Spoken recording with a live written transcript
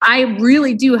I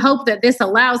really do hope that this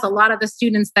allows a lot of the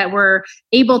students that were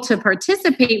able to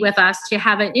participate with us to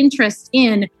have an interest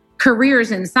in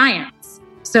careers in science.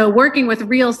 So working with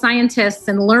real scientists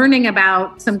and learning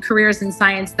about some careers in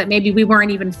science that maybe we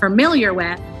weren't even familiar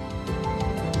with.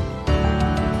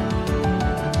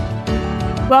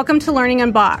 Welcome to Learning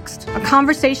Unboxed, a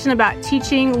conversation about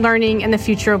teaching, learning, and the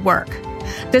future of work.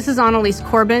 This is Annalise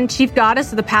Corbin, Chief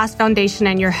Goddess of the Past Foundation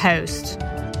and your host.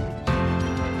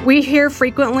 We hear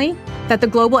frequently that the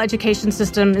global education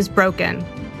system is broken.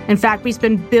 In fact, we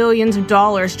spend billions of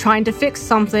dollars trying to fix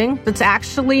something that's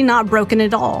actually not broken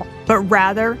at all, but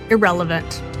rather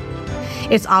irrelevant.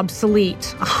 It's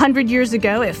obsolete. 100 years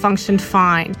ago, it functioned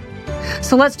fine.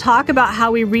 So let's talk about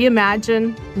how we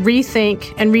reimagine,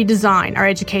 rethink, and redesign our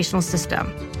educational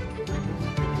system.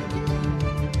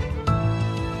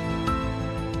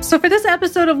 So for this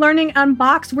episode of Learning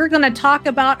Unboxed, we're going to talk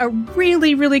about a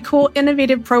really, really cool,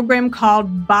 innovative program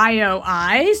called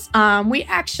BioEYES. We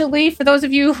actually, for those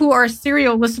of you who are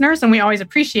serial listeners, and we always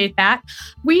appreciate that,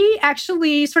 we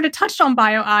actually sort of touched on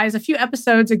BioEYES a few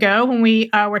episodes ago when we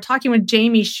were talking with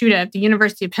Jamie Shuda at the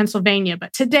University of Pennsylvania.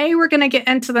 But today we're going to get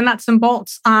into the nuts and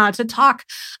bolts to talk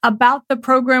about the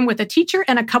program with a teacher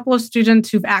and a couple of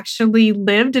students who've actually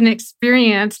lived and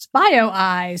experienced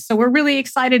BioEYES. So we're really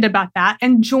excited about that.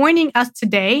 And joining us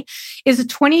today is a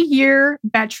 20-year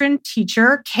veteran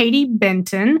teacher, Katie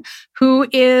Benton, who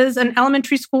is an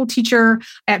elementary school teacher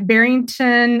at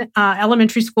Barrington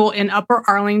Elementary School in Upper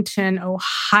Arlington,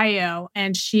 Ohio.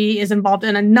 And she is involved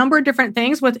in a number of different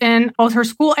things within both her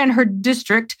school and her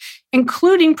district,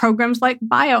 including programs like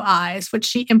BioEYES, which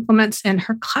she implements in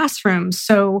her classroom.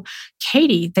 So,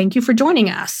 Katie, thank you for joining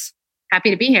us.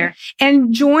 Happy to be here.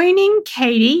 And joining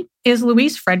Katie is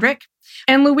Louise Frederick.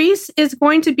 And Louise is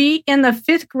going to be in the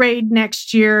 5th grade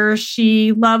next year.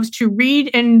 She loves to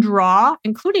read and draw,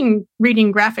 including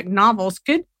reading graphic novels.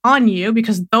 Good on you,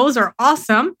 because those are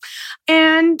awesome.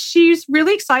 And she's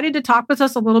really excited to talk with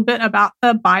us a little bit about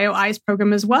the BioEYES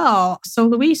program as well. So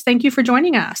Louise, thank you for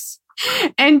joining us.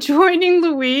 And joining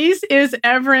Louise is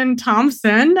Everin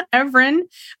Thompson. Everin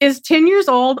is 10 years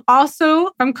old,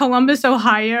 also from Columbus,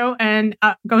 Ohio, and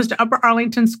goes to Upper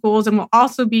Arlington schools and will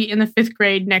also be in the 5th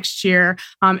grade next year.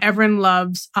 Everin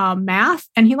loves math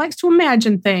and he likes to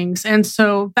imagine things. And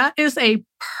so that is a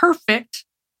perfect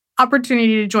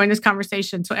opportunity to join this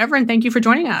conversation. So Everin, thank you for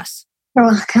joining us. You're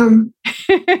welcome.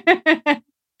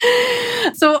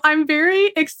 So I'm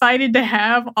very excited to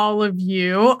have all of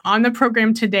you on the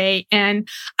program today. And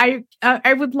I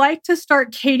would like to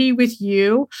start, Katie, with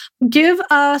you. Give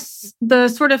us the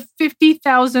sort of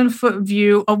 50,000-foot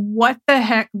view of what the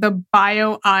heck the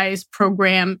BioEYES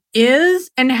program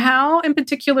is and how, in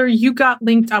particular, you got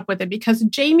linked up with it. Because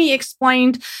Jamie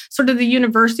explained sort of the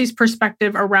university's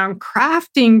perspective around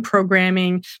crafting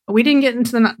programming, but we didn't get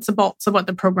into the nuts and bolts of what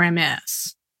the program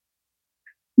is.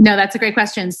 No, that's a great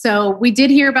question. So we did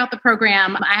hear about the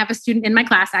program. I have a student in my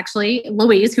class, actually,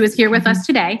 Louise, who is here with us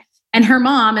today. And her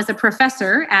mom is a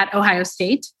professor at Ohio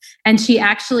State. And she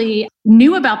actually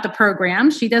knew about the program.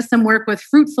 She does some work with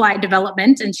fruit fly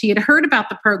development, and she had heard about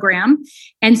the program.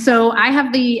 And so I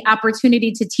have the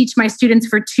opportunity to teach my students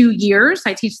for 2 years.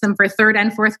 I teach them for 3rd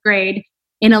and 4th grade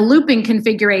in a looping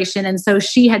configuration. And so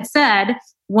she had said,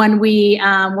 when we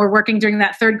were working during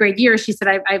that 3rd grade year, she said,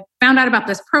 I found out about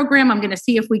this program. I'm going to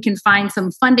see if we can find some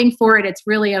funding for it. It's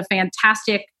really a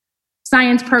fantastic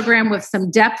science program with some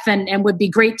depth and would be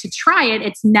great to try it.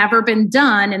 It's never been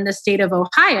done in the state of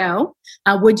Ohio.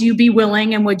 Would you be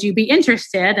willing and would you be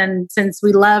interested? And since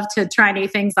we love to try new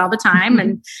things all the time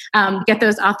and get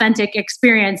those authentic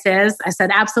experiences, I said,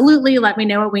 absolutely, let me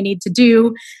know what we need to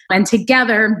do. And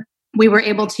together, we were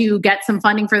able to get some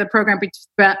funding for the program,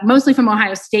 mostly from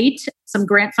Ohio State, some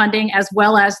grant funding, as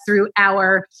well as through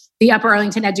the Upper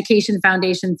Arlington Education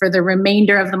Foundation for the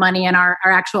remainder of the money, and our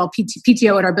actual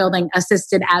PTO at our building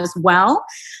assisted as well.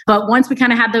 But once we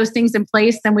kind of had those things in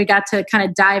place, then we got to kind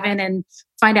of dive in and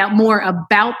find out more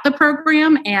about the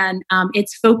program and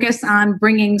its focus on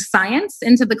bringing science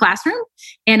into the classroom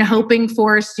and hoping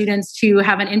for students to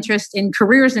have an interest in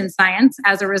careers in science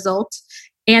as a result,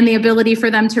 and the ability for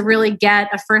them to really get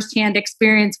a firsthand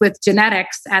experience with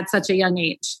genetics at such a young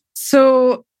age.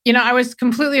 So, I was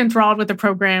completely enthralled with the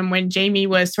program when Jamie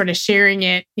was sort of sharing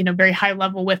it, very high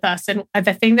level with us. And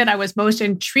the thing that I was most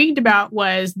intrigued about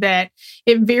was that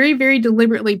it very, very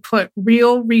deliberately put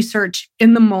real research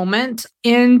in the moment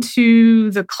into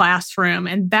the classroom.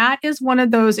 And that is one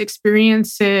of those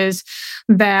experiences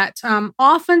that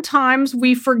oftentimes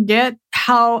we forget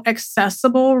how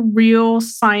accessible real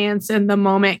science in the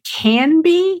moment can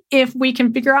be if we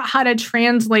can figure out how to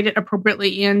translate it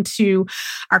appropriately into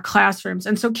our classrooms.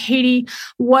 And so, Katie,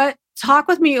 talk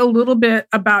with me a little bit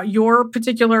about your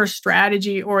particular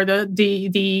strategy or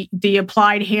the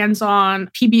applied hands-on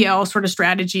PBL sort of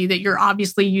strategy that you're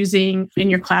obviously using in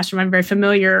your classroom. I'm very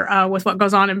familiar with what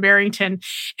goes on in Barrington.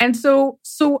 And so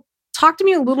talk to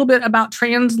me a little bit about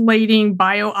translating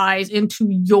BioEYES into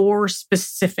your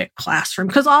specific classroom.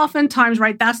 Because oftentimes,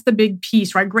 right, that's the big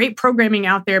piece, right? Great programming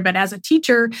out there, but as a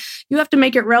teacher, you have to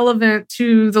make it relevant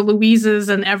to the Louises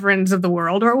and Everins of the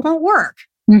world or it won't work.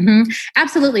 Mm-hmm.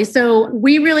 Absolutely. So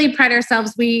we really pride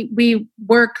ourselves. We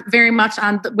work very much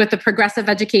with the progressive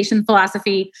education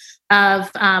philosophy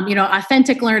of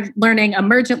authentic learning,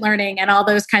 emergent learning, and all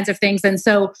those kinds of things. And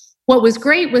so what was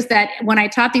great was that when I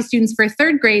taught these students for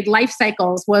third grade, life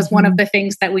cycles was one of the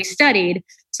things that we studied.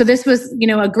 So this was,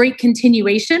 a great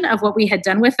continuation of what we had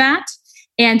done with that.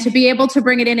 And to be able to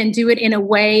bring it in and do it in a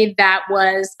way that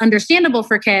was understandable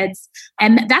for kids.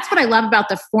 And that's what I love about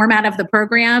the format of the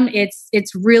program. It's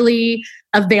really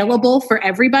available for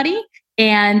everybody.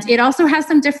 And it also has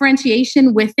some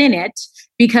differentiation within it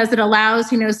because it allows,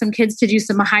 some kids to do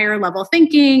some higher level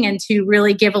thinking and to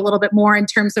really give a little bit more in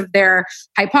terms of their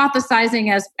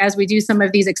hypothesizing as we do some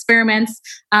of these experiments.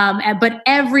 But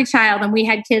every child, and we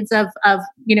had kids of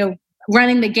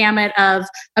running the gamut of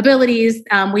abilities.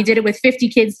 We did it with 50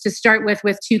 kids to start with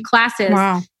 2 classes.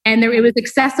 Wow. And it was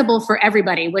accessible for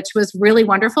everybody, which was really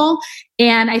wonderful.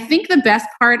 And I think the best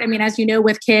part, as you know,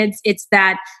 with kids, it's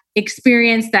that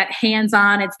experience, that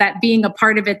hands-on, it's that being a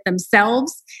part of it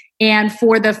themselves. And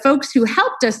for the folks who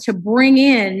helped us to bring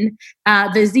in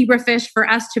the zebrafish, for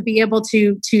us to be able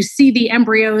to see the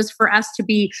embryos, for us to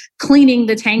be cleaning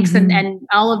the tanks and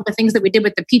all of the things that we did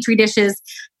with the Petri dishes,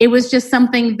 it was just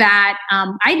something that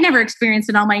I'd never experienced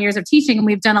in all my years of teaching. And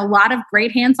we've done a lot of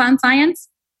great hands-on science,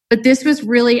 but this was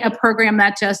really a program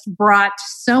that just brought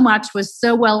so much, was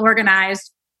so well organized,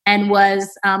 and was,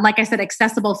 like I said,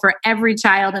 accessible for every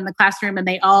child in the classroom. And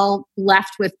they all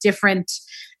left with different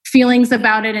feelings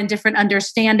about it and different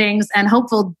understandings and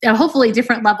hopefully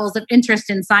different levels of interest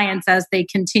in science as they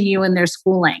continue in their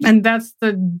schooling. And that's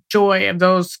the joy of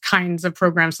those kinds of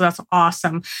programs. So that's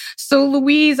awesome. So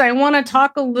Louise, I want to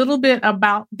talk a little bit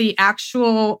about the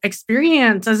actual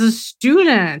experience as a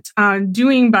student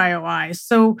doing BioEYES.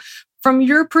 So from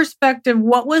your perspective,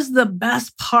 what was the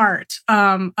best part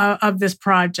of this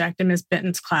project in Ms.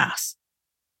 Benton's class?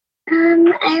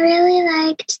 I really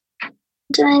liked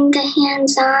doing the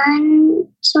hands-on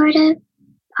sort of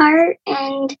part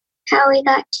and how we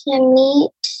got to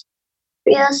meet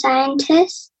real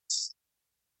scientists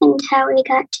and how we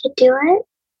got to do it.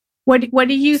 What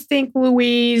do you think,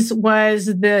 Louise, was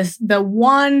the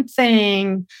one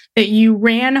thing that you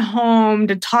ran home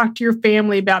to talk to your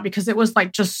family about because it was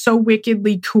like just so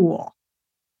wickedly cool?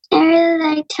 I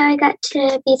really liked how I got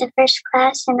to be the first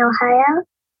class in Ohio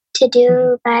to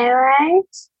do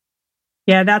BioEYES.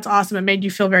 Yeah, that's awesome. It made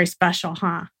you feel very special,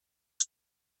 huh?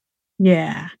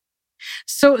 Yeah.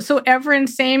 So Everin,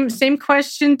 same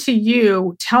question to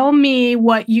you. Tell me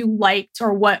what you liked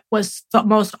or what was the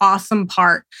most awesome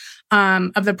part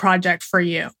of the project for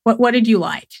you. What did you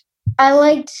like? I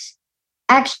liked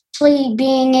actually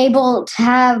being able to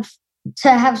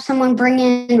have someone bring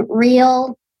in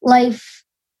real life,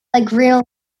 like real,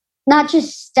 not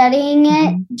just studying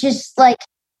it, just like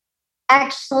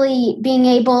actually being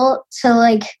able to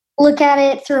like look at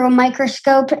it through a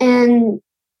microscope, and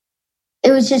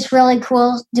it was just really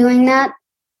cool doing that.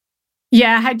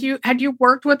 Yeah, had you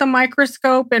worked with a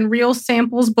microscope and real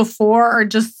samples before, or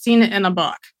just seen it in a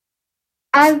book?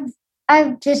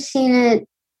 I've just seen it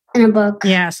in a book.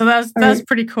 Yeah, so that's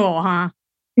pretty cool, huh?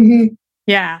 Mm-hmm.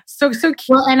 Yeah. So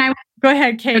well, and go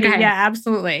ahead, Katie. Okay. Yeah,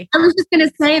 absolutely. I was just going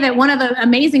to say that one of the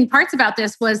amazing parts about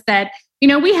this was that,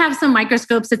 we have some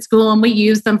microscopes at school and we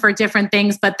use them for different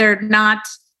things, but they're not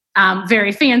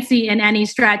very fancy in any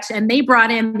stretch. And they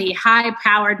brought in the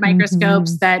high-powered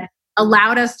microscopes that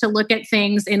allowed us to look at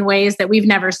things in ways that we've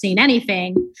never seen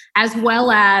anything, as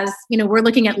well as, we're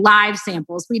looking at live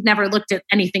samples. We'd never looked at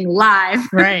anything live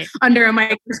under a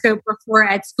microscope before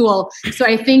at school. So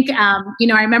I think, I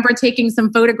remember taking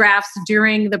some photographs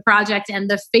during the project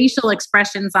and the facial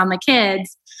expressions on the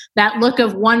kids, that look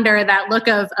of wonder, that look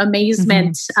of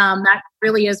amazement, that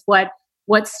really is what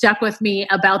stuck with me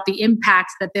about the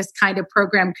impact that this kind of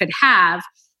program could have.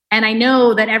 And I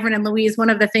know that Everin and Louise, one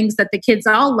of the things that the kids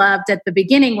all loved at the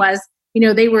beginning was,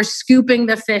 they were scooping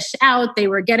the fish out, they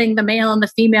were getting the male and the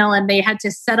female, and they had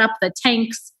to set up the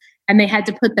tanks and they had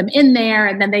to put them in there.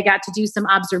 And then they got to do some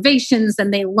observations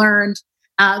and they learned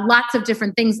lots of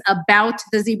different things about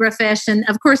the zebrafish. And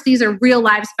of course, these are real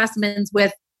live specimens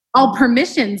with all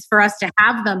permissions for us to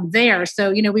have them there.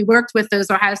 So, we worked with those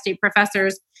Ohio State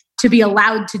professors to be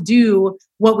allowed to do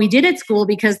what we did at school,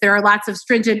 because there are lots of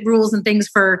stringent rules and things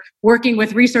for working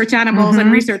with research animals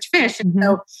and research fish. And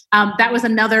so that was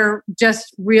another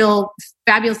just real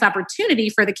fabulous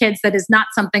opportunity for the kids. That is not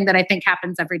something that I think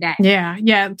happens every day. Yeah.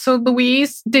 Yeah. So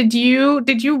Louise, did you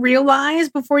realize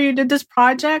before you did this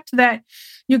project that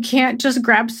you can't just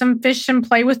grab some fish and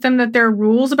play with them, that there are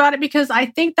rules about it? Because I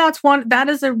think that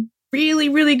is a really,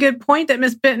 really good point that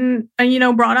Miss Benton,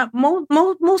 brought up.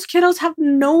 Most kiddos have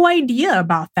no idea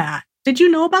about that. Did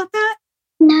you know about that?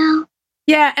 No.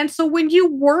 Yeah, and so when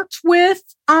you worked with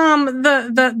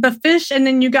the fish, and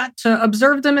then you got to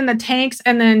observe them in the tanks,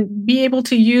 and then be able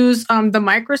to use the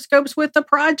microscopes with the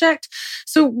project.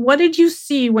 So what did you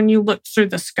see when you looked through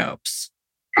the scopes?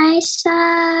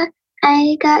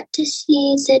 I got to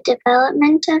see the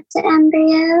development of the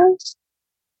embryos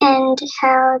and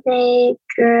how they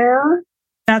grew.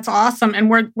 That's awesome. And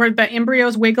were the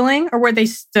embryos wiggling, or were they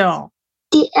still?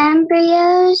 The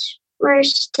embryos were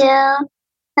still,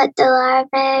 but the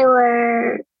larvae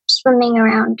were swimming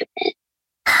around a bit.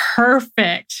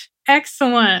 Perfect.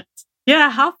 Excellent.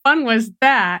 Yeah, how fun was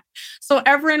that? So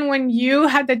Everin, when you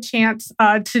had the chance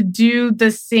to do the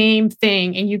same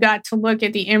thing, and you got to look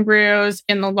at the embryos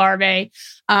and the larvae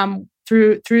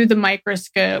through the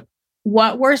microscope,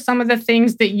 what were some of the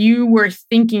things that you were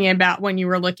thinking about when you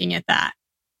were looking at that?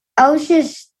 I was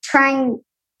just trying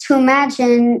to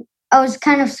imagine. I was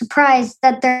kind of surprised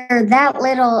that they're that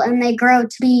little and they grow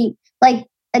to be like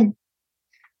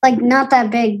not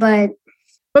that big, but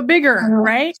bigger,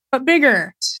 right? But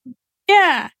bigger.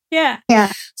 Yeah.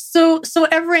 So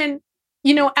Everin,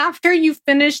 after you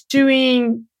finished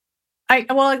doing,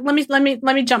 let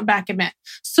me jump back a bit.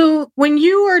 So when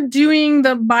you were doing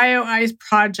the BioEYES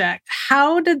project,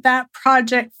 how did that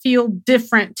project feel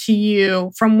different to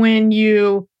you from when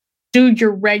you do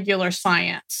your regular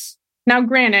science? Now,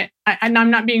 granted, I'm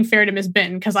not being fair to Ms.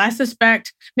 Benton, because I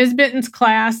suspect Ms. Benton's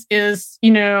class is,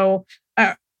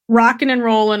 rocking and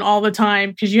rolling all the time,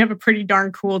 because you have a pretty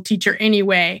darn cool teacher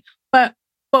anyway.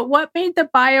 But what made the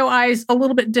BioEYES a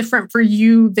little bit different for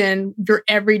you than your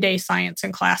everyday science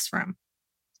and classroom?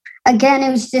 Again,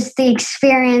 it was just the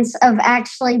experience of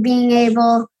actually being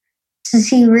able to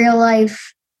see real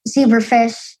life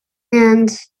zebrafish. And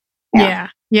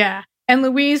yeah. And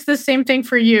Louise, the same thing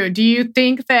for you. Do you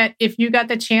think that if you got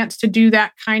the chance to do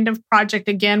that kind of project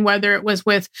again, whether it was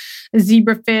with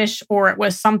zebrafish or it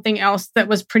was something else that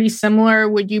was pretty similar,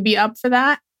 would you be up for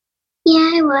that?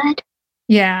 Yeah, I would.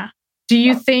 Yeah. Do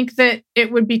you think that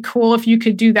it would be cool if you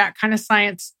could do that kind of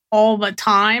science all the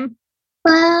time?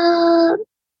 Well,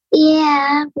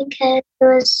 yeah, because it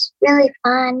was really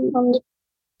fun.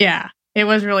 Yeah, it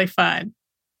was really fun.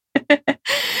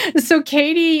 So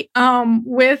Katie,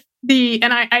 with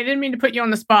and I didn't mean to put you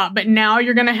on the spot, but now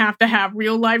you're going to have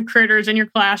real live critters in your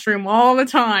classroom all the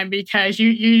time, because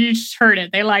you just heard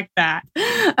it. They like that.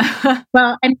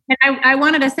 Well, and I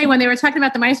wanted to say, when they were talking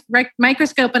about the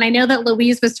microscope, and I know that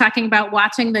Louise was talking about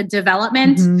watching the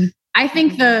development, I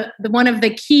think the one of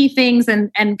the key things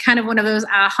and kind of one of those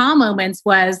aha moments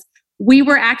was we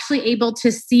were actually able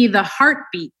to see the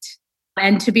heartbeat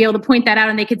and to be able to point that out,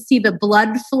 and they could see the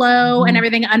blood flow and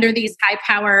everything under these high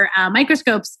power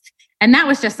microscopes. And that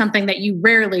was just something that you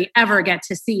rarely ever get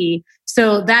to see.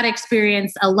 So that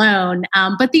experience alone.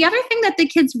 But the other thing that the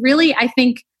kids really, I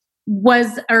think,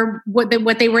 was, or what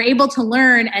they were able to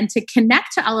learn and to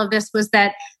connect to all of this, was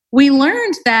that we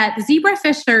learned that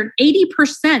zebrafish are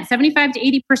 80%, 75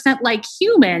 to 80% like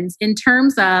humans in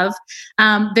terms of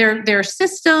their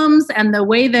systems and the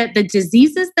way that the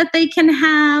diseases that they can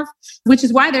have, which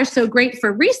is why they're so great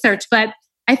for research. But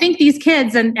I think these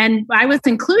kids, and I was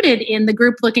included in the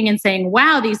group, looking and saying,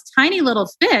 wow, these tiny little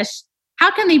fish,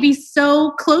 how can they be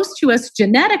so close to us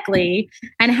genetically?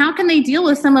 And how can they deal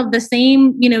with some of the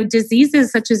same,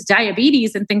 diseases such as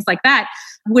diabetes and things like that?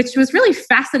 Which was really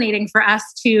fascinating for us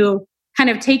to kind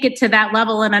of take it to that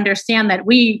level and understand that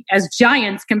we, as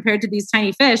giants compared to these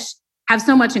tiny fish, have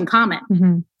so much in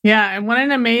common. Yeah. And what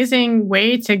an amazing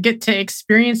way to get to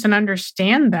experience and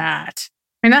understand that.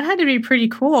 I mean, that had to be pretty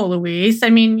cool, Louise.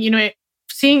 I mean,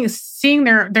 seeing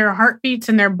their heartbeats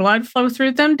and their blood flow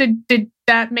through them, did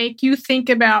that make you think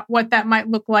about what that might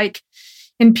look like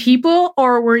in people,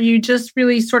 or were you just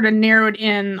really sort of narrowed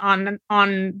in on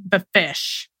the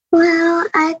fish? Well,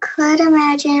 I could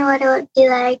imagine what it would be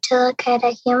like to look at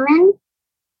a human,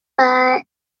 but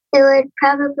it would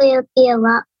probably be a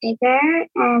lot bigger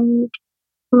and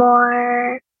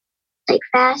more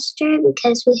faster,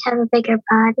 because we have a bigger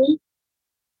body.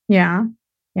 Yeah.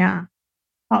 Yeah.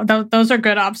 Oh, those are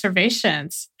good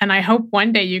observations. And I hope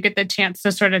one day you get the chance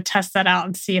to sort of test that out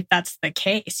and see if that's the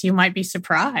case. You might be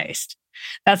surprised.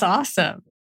 That's awesome.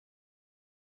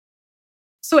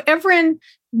 So, Everin,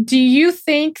 do you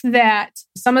think that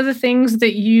some of the things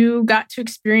that you got to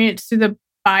experience through the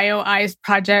BioEYES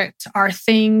project are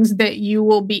things that you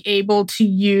will be able to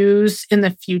use in the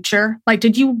future? Like,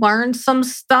 did you learn some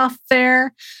stuff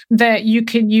there that you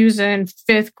could use in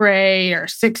 5th grade or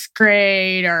 6th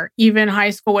grade or even high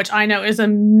school, which I know is a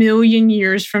million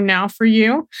years from now for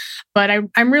you? But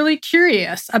I'm really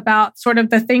curious about sort of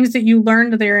the things that you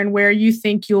learned there and where you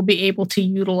think you'll be able to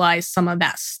utilize some of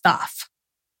that stuff.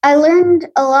 I learned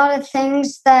a lot of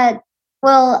things that,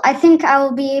 I think I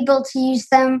will be able to use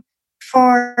them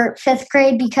for 5th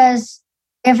grade because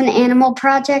we have an animal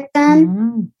project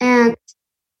then. And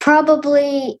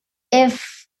probably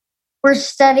if we're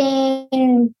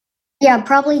studying,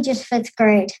 probably just 5th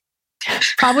grade.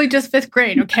 Probably just 5th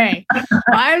grade. Okay.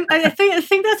 Well, I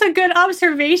think that's a good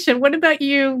observation. What about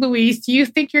you, Louise? Do you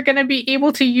think you're going to be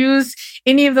able to use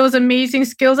any of those amazing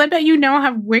skills? I bet you now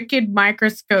have wicked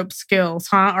microscope skills,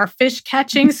 huh? Or fish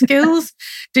catching skills.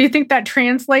 Do you think that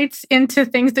translates into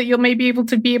things that you'll maybe able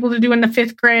to do in the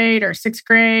 5th grade or 6th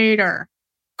grade or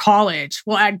college?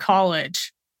 We'll add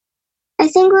college. I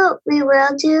think we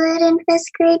will do it in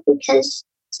 5th grade because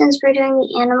since we're doing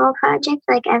the animal project,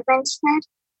 like Evan said,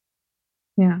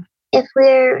 if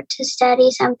we're to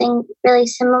study something really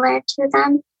similar to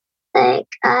them, like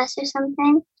us or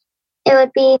something, it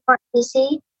would be more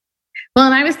easy. Well,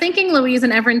 and I was thinking, Louise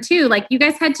and Everin too, like you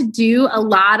guys had to do a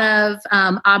lot of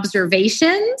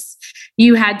observations.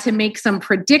 You had to make some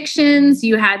predictions.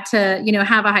 You had to,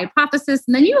 have a hypothesis.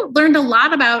 And then you learned a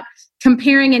lot about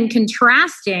comparing and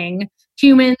contrasting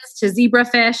humans to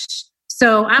zebrafish.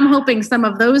 So I'm hoping some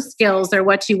of those skills are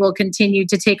what you will continue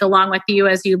to take along with you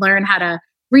as you learn how to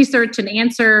research and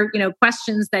answer,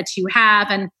 questions that you have.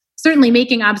 And certainly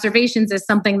making observations is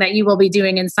something that you will be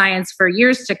doing in science for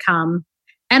years to come.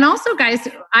 And also, guys,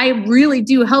 I really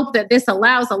do hope that this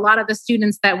allows a lot of the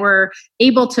students that were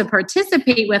able to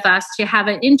participate with us to have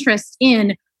an interest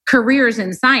in careers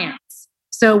in science.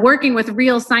 So working with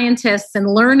real scientists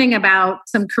and learning about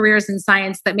some careers in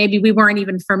science that maybe we weren't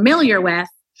even familiar with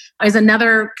is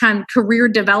another kind of career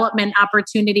development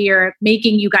opportunity, or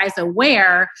making you guys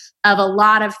aware of a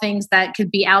lot of things that could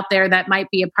be out there that might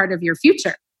be a part of your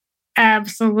future.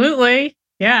 Absolutely.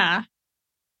 Yeah.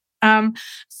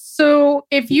 So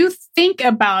if you think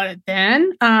about it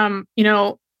then,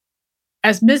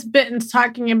 as Ms. Benton's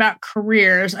talking about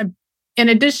careers, in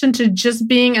addition to just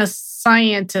being a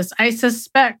scientist, I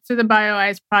suspect through the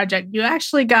BioEYES project, you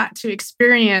actually got to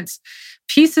experience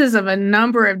pieces of a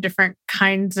number of different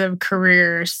kinds of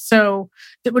careers. So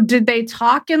did they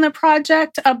talk in the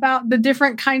project about the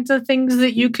different kinds of things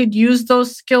that you could use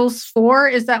those skills for?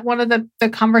 Is that one of the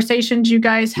conversations you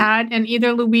guys had? And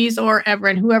either Louise or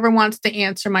Everin, whoever wants to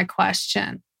answer my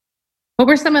question. What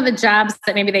were some of the jobs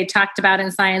that maybe they talked about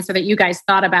in science or that you guys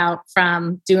thought about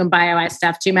from doing BioEYES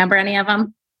stuff? Do you remember any of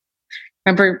them?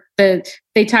 Remember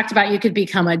they talked about you could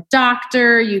become a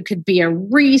doctor, you could be a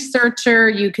researcher,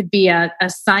 you could be a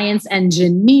science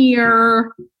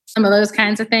engineer, some of those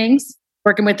kinds of things,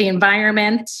 working with the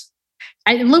environment.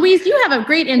 Louise, you have a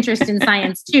great interest in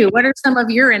science too. What are some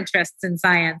of your interests in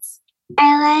science?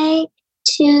 I like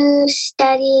to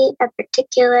study a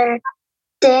particular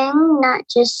thing, not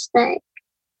a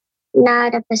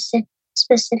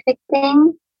specific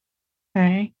thing.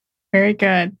 Okay. Very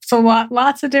good. So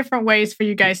lots of different ways for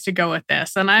you guys to go with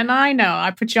this. And I know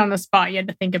I put you on the spot. You had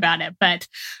to think about it. But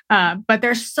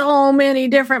there's so many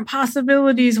different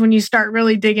possibilities when you start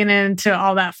really digging into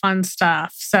all that fun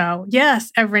stuff. So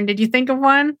yes, Everin, did you think of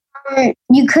one?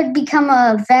 You could become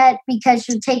a vet because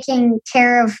you're taking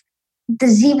care of the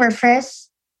zebrafish.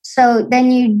 So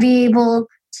then you'd be able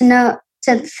to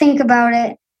think about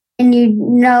it, and you'd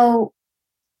know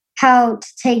how to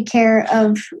take care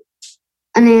of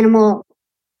an animal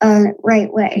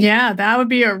right way. Yeah, that would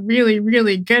be a really,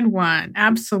 really good one.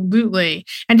 Absolutely.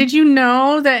 And did you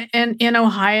know that in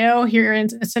Ohio, here in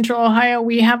Central Ohio,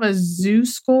 we have a zoo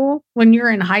school? When you're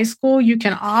in high school, you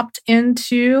can opt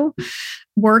into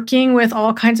working with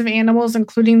all kinds of animals,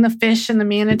 including the fish and the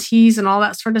manatees and all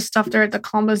that sort of stuff there at the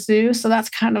Columbus Zoo. So that's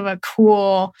kind of a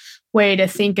cool way to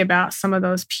think about some of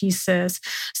those pieces.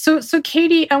 So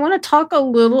Katie, I want to talk a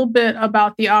little bit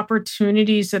about the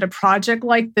opportunities that a project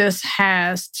like this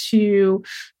has to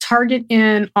target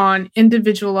in on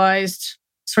individualized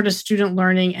sort of student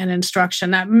learning and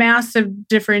instruction, that massive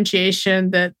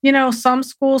differentiation that, some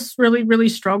schools really, really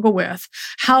struggle with.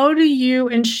 How do you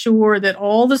ensure that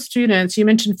all the students, you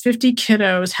mentioned 50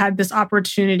 kiddos had this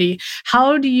opportunity.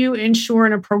 How do you ensure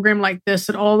in a program like this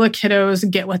that all the kiddos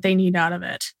get what they need out of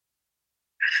it?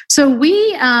 So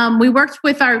we worked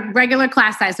with our regular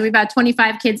class size. So we had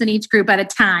 25 kids in each group at a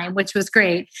time, which was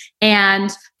great.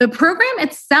 And the program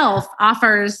itself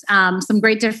offers some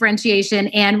great differentiation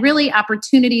and really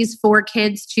opportunities for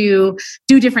kids to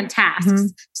do different tasks. Mm-hmm.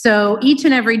 So each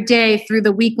and every day through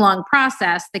the week-long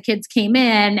process, the kids came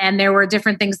in and there were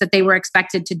different things that they were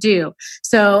expected to do.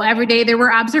 So every day there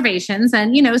were observations,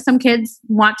 and some kids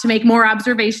want to make more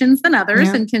observations than others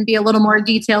and can be a little more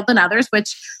detailed than others,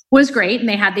 which was great. And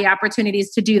they had the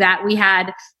opportunities to do that. We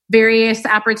had various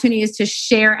opportunities to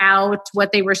share out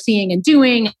what they were seeing and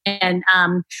doing, and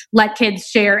let kids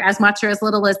share as much or as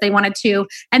little as they wanted to.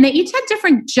 And they each had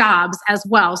different jobs as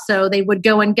well. So they would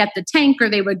go and get the tank, or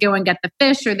they would go and get the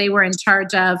fish, or they were in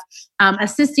charge of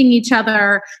assisting each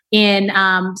other in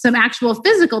some actual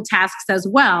physical tasks as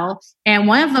well. And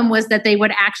one of them was that they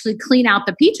would actually clean out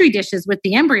the petri dishes with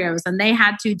the embryos, and they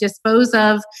had to dispose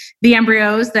of the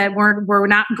embryos that were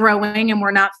not growing and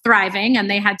were not thriving. And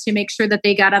they had to make sure that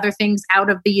they got other things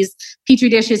out of these petri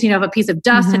dishes, if a piece of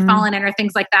dust had fallen in or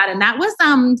things like that. And that was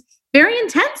very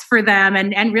intense for them,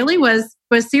 and really was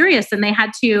serious. And they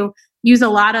had to use a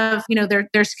lot of,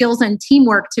 their skills and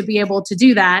teamwork to be able to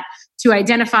do that, to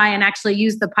identify and actually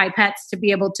use the pipettes to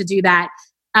be able to do that.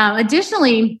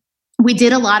 Additionally, we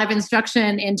did a lot of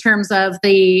instruction in terms of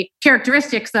the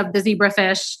characteristics of the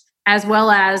zebrafish, as well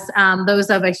as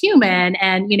those of a human,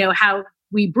 and, how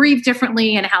we breathe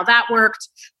differently and how that worked,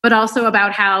 but also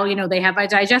about how, they have a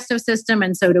digestive system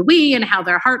and so do we, and how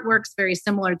their heart works very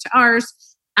similar to ours.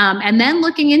 And then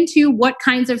looking into what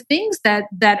kinds of things that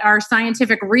our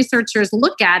scientific researchers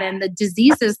look at and the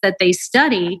diseases that they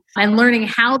study, and learning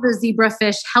how the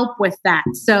zebrafish help with that.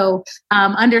 So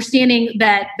understanding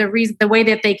that the way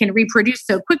that they can reproduce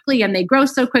so quickly and they grow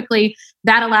so quickly,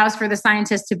 that allows for the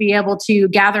scientists to be able to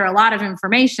gather a lot of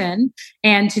information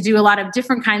and to do a lot of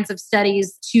different kinds of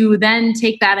studies to then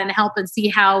take that and help and see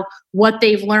how what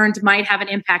they've learned might have an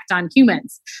impact on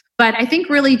humans. But I think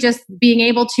really just being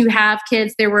able to have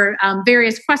kids, there were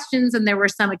various questions, and there were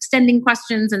some extending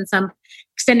questions and some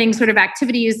extending sort of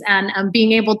activities, and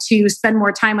being able to spend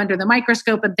more time under the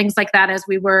microscope and things like that as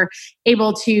we were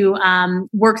able to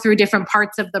work through different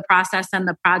parts of the process and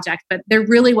the project. But there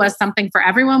really was something for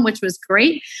everyone, which was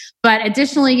great. But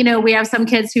additionally, we have some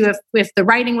kids who, if the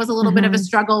writing was a little bit of a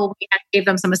struggle, we gave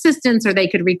them some assistance, or they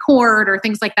could record or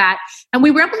things like that. And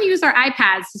we were able to use our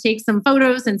iPads to take some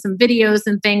photos and some videos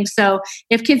and things. So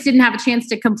if kids didn't have a chance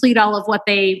to complete all of what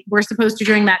they were supposed to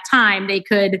during that time, they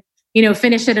could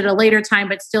finish it at a later time,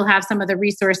 but still have some of the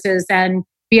resources and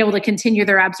be able to continue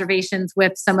their observations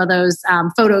with some of those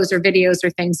photos or videos or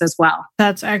things as well.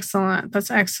 That's excellent. That's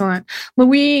excellent.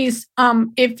 Louise,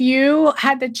 if you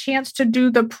had the chance to do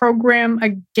the program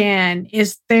again,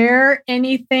 is there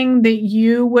anything that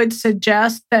you would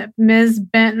suggest that Ms.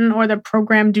 Benton or the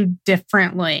program do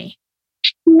differently?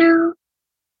 No.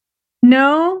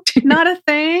 No? Not a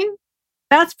thing?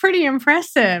 That's pretty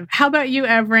impressive. How about you,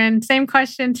 Everin? Same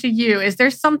question to you. Is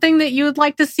there something that you would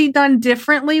like to see done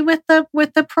differently with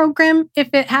the program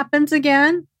if it happens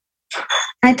again?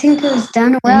 I think it was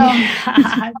done well.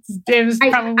 Yeah, it was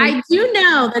probably... I do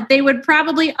know that they would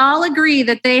probably all agree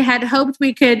that they had hoped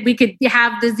we could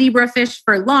have the zebrafish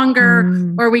for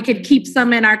longer, or we could keep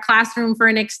some in our classroom for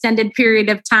an extended period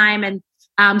of time, and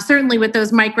certainly with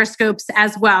those microscopes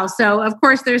as well. So, of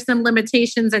course, there's some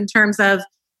limitations in terms of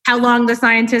how long the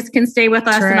scientists can stay with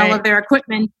us and all of their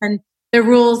equipment, and the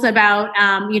rules about,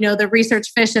 the research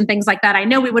fish and things like that. I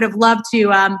know we would have loved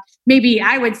to, maybe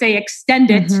I would say extend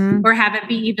it or have it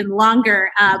be even longer.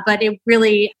 But it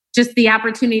really just the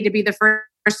opportunity to be the first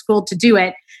school to do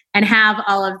it and have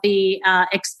all of the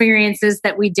experiences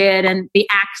that we did and the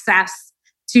access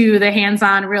to the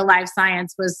hands-on real life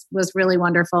science was really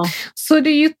wonderful. So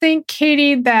do you think,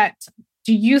 Katie,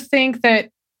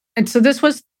 and so this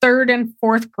was 3rd and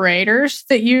 4th graders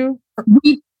that you...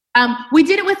 We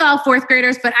did it with all 4th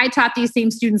graders, but I taught these same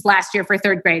students last year for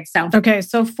 3rd grade. So okay,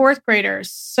 so 4th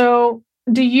graders. So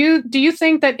do you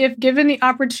think that if given the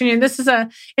opportunity,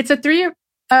 it's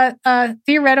a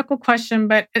theoretical question,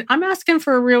 but I'm asking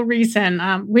for a real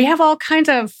reason. We have all kinds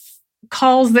of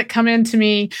calls that come into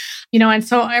me, and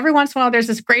so every once in a while there's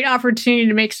this great opportunity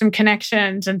to make some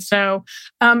connections. And so,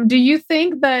 do you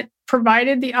think that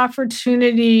provided the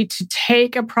opportunity to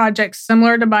take a project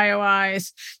similar to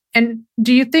BioEYES And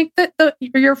do you think that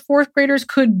your fourth graders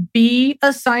could be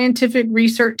a scientific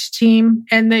research team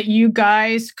and that you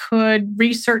guys could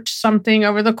research something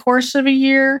over the course of a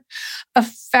year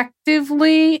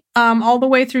effectively, all the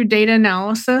way through data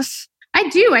analysis? I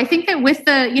do. I think that with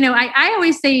the, I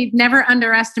always say never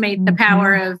underestimate the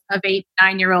power of 8,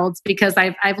 9-year-olds, because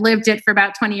I've lived it for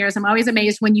about 20 years. I'm always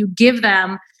amazed when you give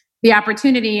them the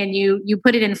opportunity and you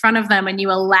put it in front of them and you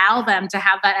allow them to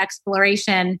have that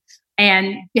exploration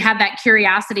and have that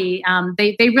curiosity.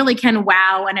 They really can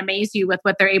wow and amaze you with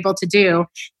what they're able to do.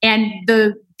 And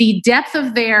the depth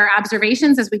of their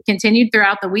observations as we continued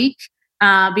throughout the week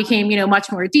became,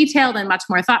 much more detailed and much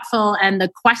more thoughtful. And the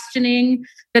questioning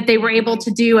that they were able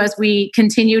to do as we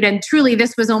continued, and truly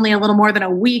this was only a little more than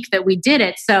a week that we did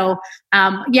it. So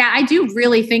I do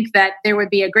really think that there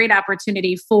would be a great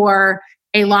opportunity for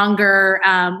a longer,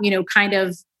 kind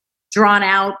of drawn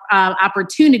out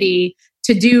opportunity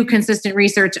to do consistent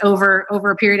research over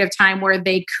a period of time where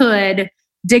they could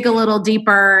dig a little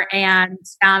deeper. And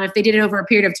if they did it over a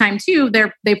period of time too,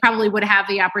 they probably would have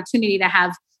the opportunity to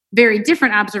have very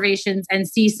different observations and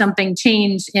see something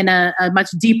change in a much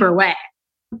deeper way.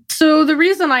 So the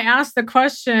reason I asked the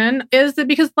question is that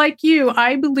because, like you,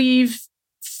 I believe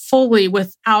fully,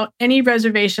 without any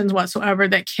reservations whatsoever,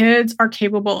 that kids are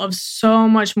capable of so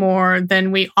much more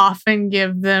than we often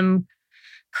give them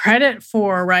credit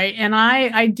for, right? And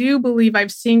I do believe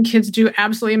I've seen kids do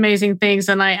absolutely amazing things.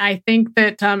 And I think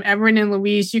that Everett and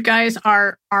Louise, you guys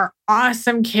are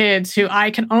awesome kids who I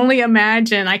can only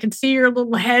imagine. I can see your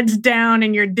little heads down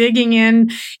and you're digging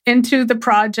into the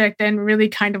project and really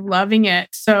kind of loving it.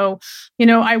 So,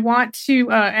 I want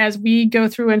to, as we go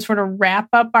through and sort of wrap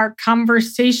up our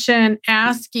conversation,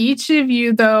 ask each of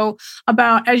you, though,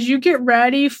 about as you get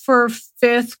ready for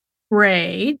 5th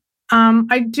grade,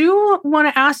 I do want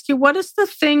to ask you, what is the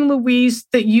thing, Louise,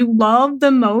 that you love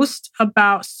the most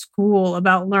about school,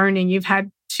 about learning? You've had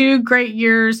 2 great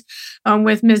years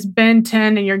with Ms.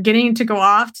 Benton, and you're getting to go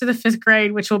off to the 5th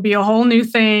grade, which will be a whole new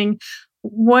thing.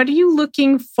 What are you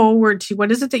looking forward to?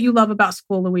 What is it that you love about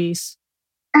school, Louise?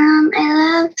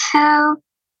 I love how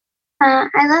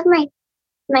I love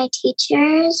my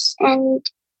teachers, and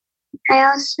I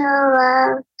also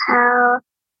love how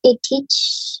they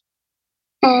teach.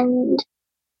 And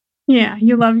yeah,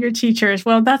 you love your teachers.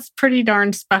 Well, that's pretty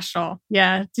darn special.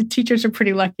 Yeah, the teachers are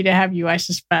pretty lucky to have you, I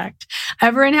suspect.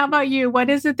 Everett, how about you? What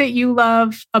is it that you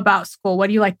love about school? What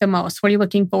do you like the most? What are you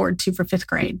looking forward to for 5th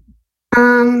grade?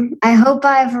 I hope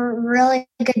I have a really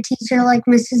good teacher like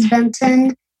Mrs.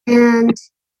 Benton, and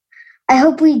I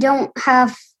hope we don't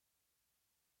have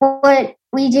what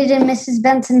we did in Mrs.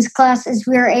 Benton's class is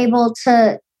we were able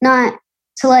to have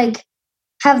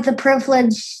the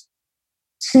privilege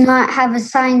to not have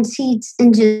assigned seats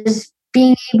and just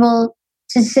being able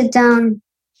to sit down.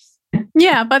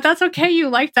 Yeah, but that's okay. You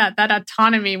like that. That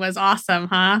autonomy was awesome,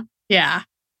 huh? Yeah.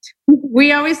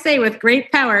 We always say with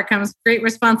great power comes great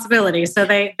responsibility. So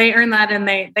they earn that and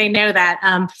they know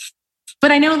that.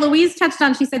 But I know Louise touched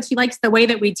on, she said she likes the way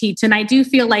that we teach. And I do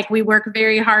feel like we work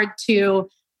very hard to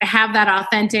have that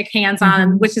authentic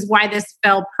hands-on, which is why this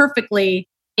fell perfectly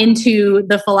into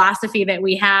the philosophy that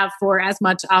we have for as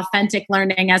much authentic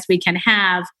learning as we can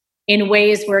have in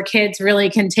ways where kids really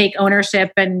can take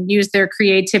ownership and use their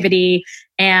creativity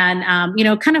and,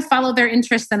 kind of follow their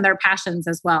interests and their passions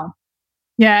as well.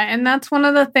 Yeah, and that's one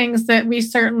of the things that we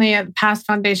certainly at the Past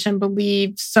Foundation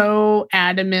believe so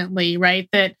adamantly, right?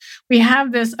 That we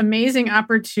have this amazing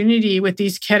opportunity with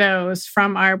these kiddos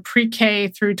from our pre-K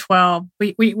through 12.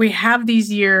 We have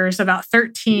these years, about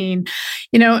 13,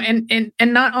 and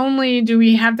not only do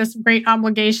we have this great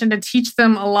obligation to teach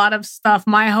them a lot of stuff,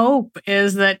 my hope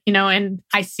is that, and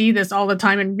I see this all the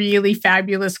time in really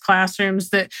fabulous classrooms,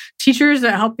 that teachers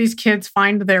that help these kids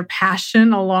find their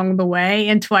passion along the way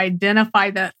and to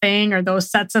identify that thing or those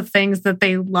sets of things that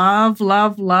they love,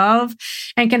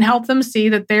 and can help them see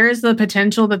that there is the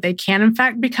potential that they can, in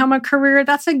fact, become a career.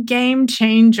 That's a game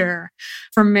changer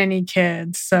for many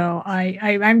kids. So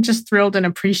I'm just thrilled and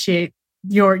appreciate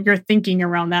your thinking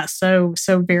around that so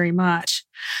very much.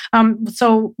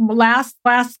 So last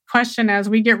question as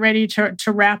we get ready to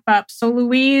wrap up. So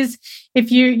Louise,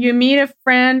 if you meet a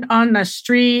friend on the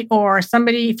street or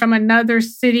somebody from another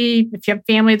city, if you have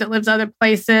family that lives other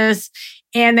places,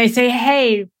 and they say,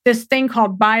 hey, this thing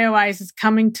called BioEYES is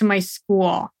coming to my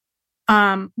school,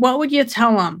 what would you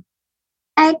tell them?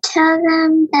 I tell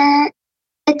them that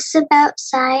it's about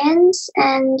science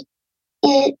and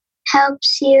it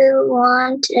helps you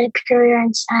want a career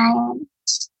in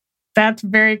science. That's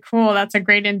very cool. That's a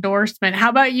great endorsement. How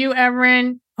about you,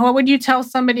 Everett? What would you tell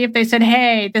somebody if they said,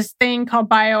 hey, this thing called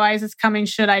BioEYES is coming,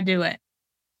 should I do it?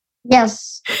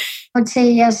 Yes. I would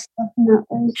say yes,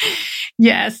 definitely.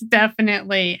 Yes,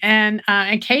 definitely. And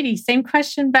Katie, same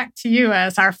question back to you.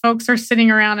 As our folks are sitting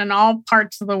around in all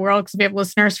parts of the world, because we have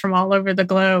listeners from all over the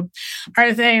globe,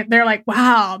 they're like,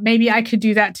 wow, maybe I could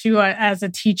do that too as a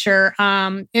teacher.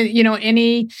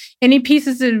 Any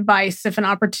pieces of advice if an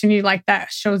opportunity like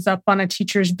that shows up on a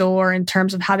teacher's door in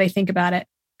terms of how they think about it?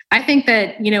 I think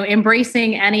that,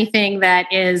 embracing anything that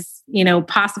is,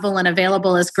 possible and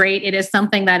available is great. It is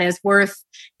something that is worth,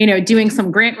 doing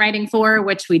some grant writing for,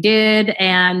 which we did,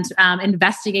 and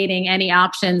investigating any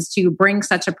options to bring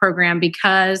such a program,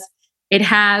 because it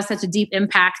has such a deep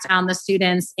impact on the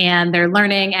students and their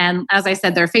learning. And as I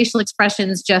said, their facial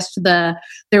expressions, just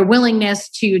their willingness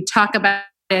to talk about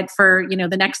it for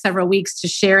the next several weeks, to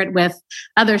share it with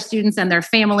other students and their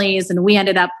families. And we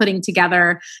ended up putting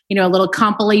together a little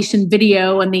compilation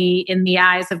video in the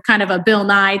eyes of kind of a Bill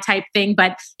Nye type thing,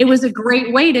 but it was a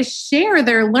great way to share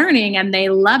their learning, and they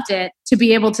loved it, to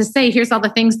be able to say, here's all the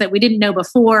things that we didn't know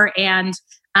before, and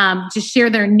to share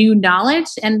their new knowledge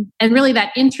and really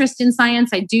that interest in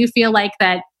science. I do feel like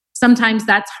that sometimes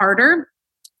that's harder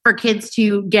for kids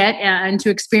to get and to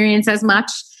experience as much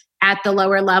at the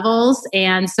lower levels.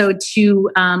 And so to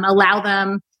allow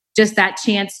them just that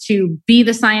chance to be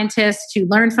the scientists, to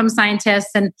learn from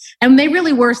scientists. And they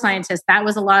really were scientists. That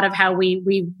was a lot of how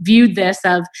we viewed this,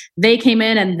 of they came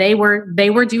in and they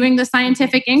were doing the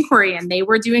scientific inquiry, and they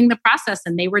were doing the process,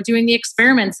 and they were doing the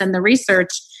experiments and the research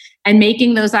and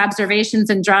making those observations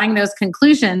and drawing those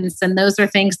conclusions. And those are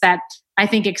things that I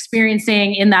think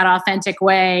experiencing in that authentic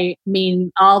way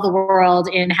mean all the world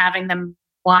in having them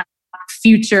want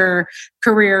future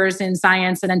careers in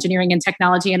science and engineering and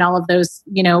technology and all of those,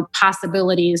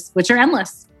 possibilities, which are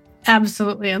endless.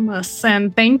 Absolutely endless.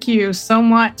 And thank you so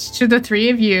much to the three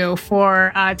of you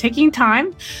for taking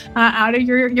time out of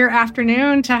your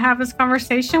afternoon to have this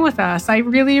conversation with us. I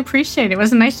really appreciate it. It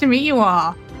was nice to meet you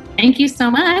all. Thank you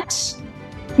so much.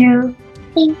 Yeah.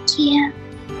 Thank you.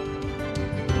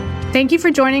 Thank you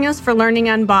for joining us for Learning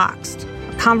Unboxed,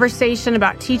 a conversation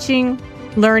about teaching,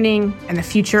 learning, and the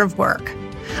future of work.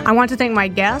 I want to thank my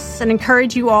guests and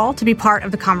encourage you all to be part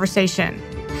of the conversation.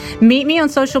 Meet me on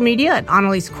social media at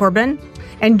Annalise Corbin,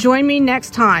 and join me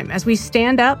next time as we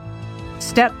stand up,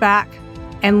 step back,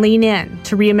 and lean in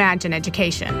to reimagine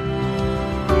education.